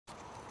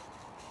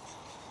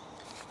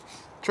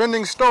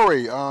Trending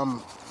story.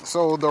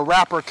 So the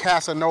rapper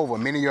Casanova,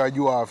 many of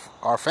you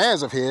are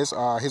fans of his.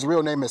 His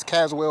real name is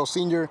Caswell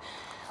Sr.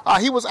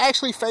 He was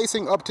actually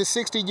facing up to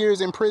 60 years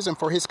in prison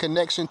for his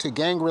connection to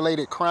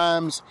gang-related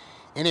crimes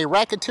in a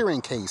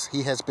racketeering case.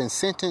 He has been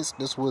sentenced,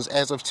 this was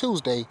as of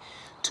Tuesday,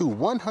 to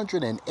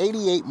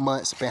 188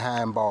 months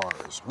behind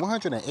bars.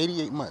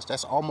 188 months.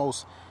 That's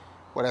almost,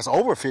 well, that's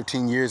over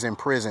 15 years in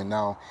prison.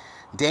 Now,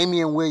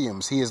 Damian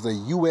Williams, he is the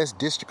U.S.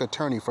 District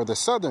Attorney for the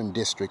Southern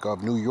District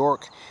of New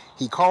York.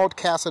 He called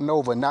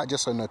Casanova not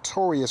just a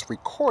notorious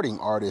recording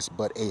artist,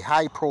 but a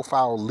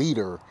high-profile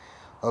leader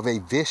of a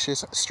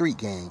vicious street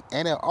gang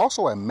and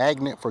also a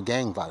magnet for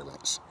gang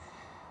violence.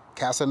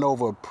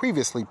 Casanova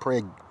previously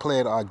pled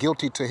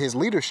guilty to his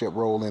leadership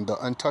role in the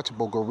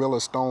untouchable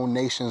Gorilla Stone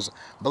Nation's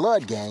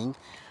Blood Gang.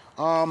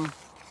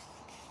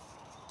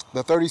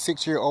 The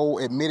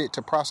 36-year-old admitted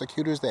to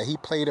prosecutors that he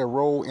played a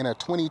role in a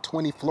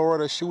 2020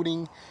 Florida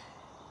shooting,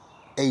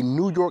 a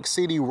New York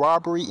City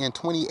robbery in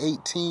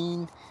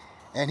 2018,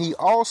 and he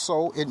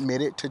also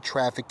admitted to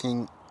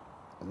trafficking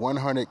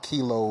 100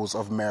 kilos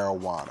of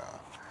marijuana.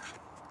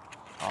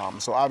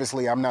 So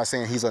obviously, I'm not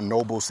saying he's a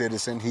noble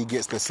citizen. He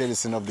gets the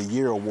Citizen of the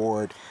Year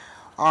award.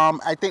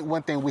 I think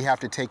one thing we have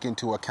to take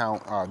into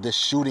account, this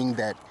shooting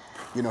that,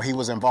 he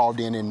was involved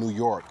in New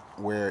York,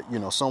 where,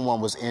 someone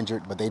was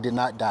injured, but they did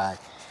not die.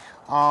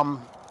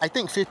 I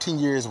think 15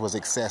 years was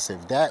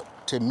excessive.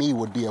 That, to me,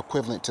 would be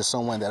equivalent to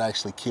someone that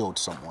actually killed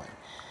someone.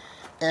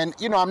 And,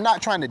 I'm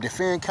not trying to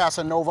defend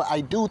Casanova.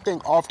 I do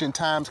think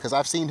oftentimes, because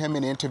I've seen him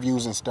in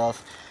interviews and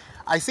stuff,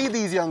 I see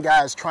these young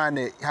guys trying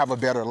to have a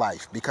better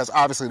life because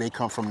obviously they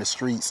come from the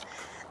streets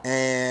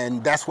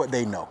and that's what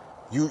they know.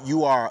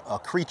 You are a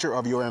creature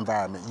of your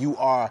environment. You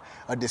are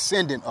a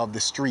descendant of the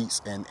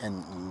streets and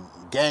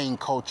gang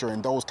culture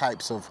and those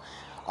types of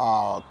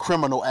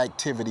criminal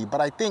activity. But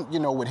I think,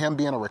 with him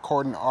being a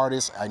recording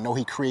artist, I know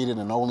he created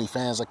an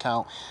OnlyFans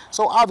account.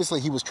 So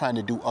obviously he was trying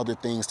to do other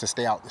things to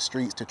stay out the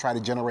streets, to try to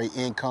generate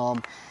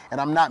income.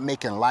 And I'm not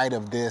making light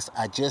of this.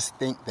 I just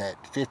think that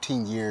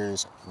 15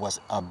 years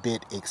was a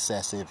bit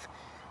excessive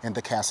in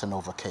the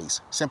Casanova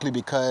case. Simply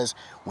because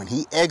when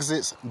he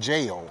exits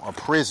jail or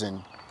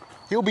prison,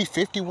 he'll be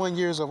 51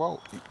 years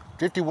old.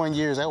 51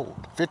 years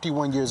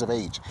of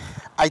age.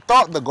 I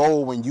thought the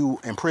goal when you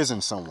imprison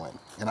someone,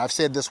 and I've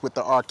said this with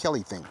the R.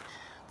 Kelly thing,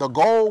 the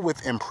goal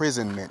with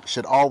imprisonment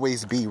should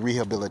always be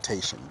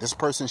rehabilitation. This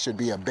person should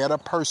be a better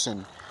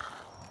person,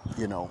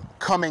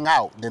 coming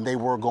out than they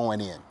were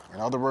going in. In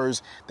other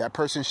words, that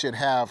person should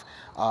have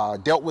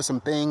dealt with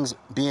some things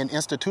being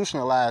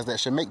institutionalized that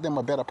should make them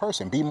a better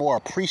person, be more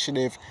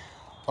appreciative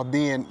of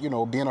being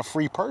a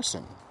free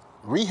person.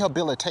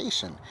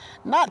 Rehabilitation,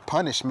 not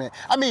punishment.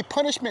 I mean,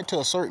 punishment to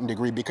a certain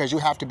degree because you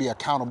have to be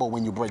accountable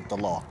when you break the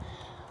law.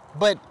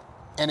 But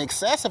an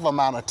excessive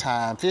amount of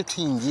time,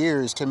 15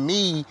 years, to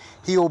me,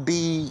 he'll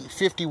be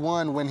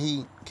 51 when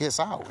he gets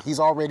out. He's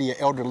already an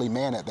elderly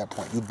man at that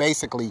point. You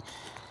basically,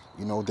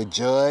 the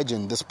judge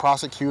and this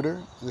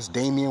prosecutor, this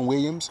Damian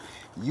Williams,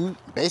 you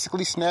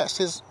basically snatched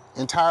his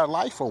entire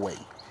life away.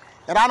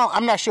 And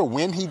I'm not sure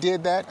when he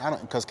did that,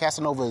 because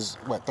Casanova is,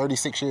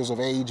 36 years of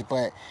age,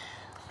 but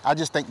I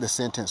just think the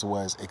sentence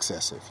was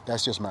excessive.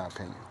 That's just my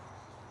opinion.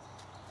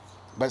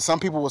 But some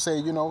people will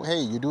say, hey,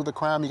 you do the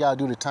crime, you got to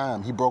do the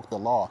time. He broke the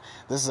law.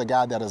 This is a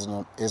guy that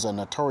is a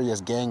notorious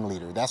gang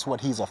leader. That's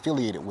what he's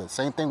affiliated with.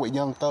 Same thing with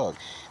Young Thug.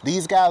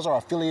 These guys are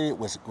affiliated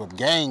with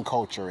gang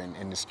culture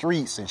and the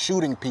streets and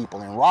shooting people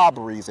and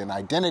robberies and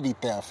identity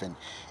theft and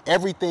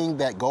everything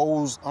that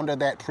goes under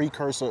that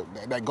precursor,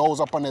 that goes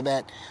up under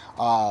that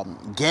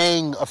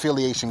gang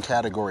affiliation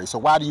category. So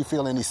why do you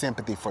feel any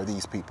sympathy for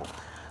these people?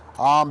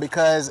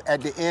 Because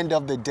at the end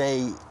of the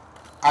day,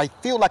 I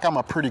feel like I'm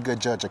a pretty good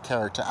judge of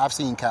character. I've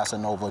seen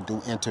Casanova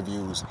do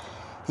interviews.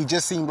 He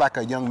just seemed like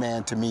a young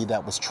man to me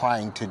that was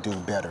trying to do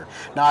better.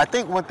 Now, I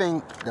think one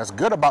thing that's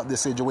good about this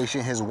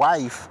situation, his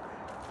wife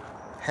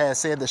has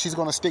said that she's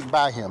going to stick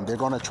by him. They're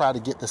going to try to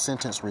get the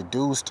sentence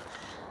reduced.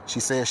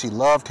 She says she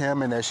loved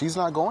him and that she's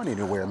not going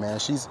anywhere, man.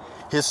 She's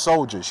his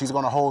soldier. She's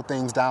going to hold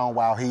things down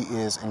while he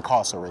is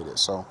incarcerated.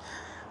 So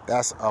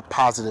that's a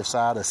positive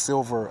side, a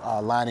silver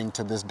lining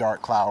to this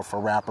dark cloud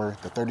for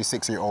the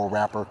 36-year-old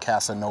rapper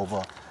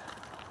Casanova.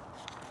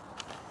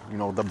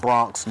 The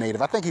Bronx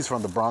native. I think he's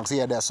from the Bronx. He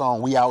had that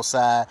song, We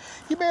Outside.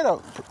 He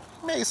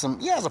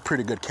has a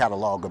pretty good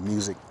catalog of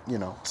music.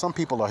 Some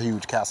people are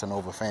huge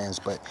Casanova fans,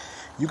 but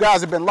you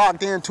guys have been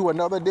locked into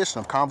another edition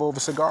of Convo Over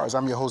Cigars.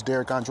 I'm your host,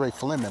 Derek Andre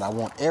Fleming. I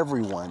want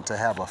everyone to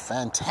have a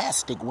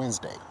fantastic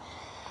Wednesday.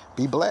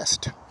 Be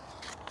blessed.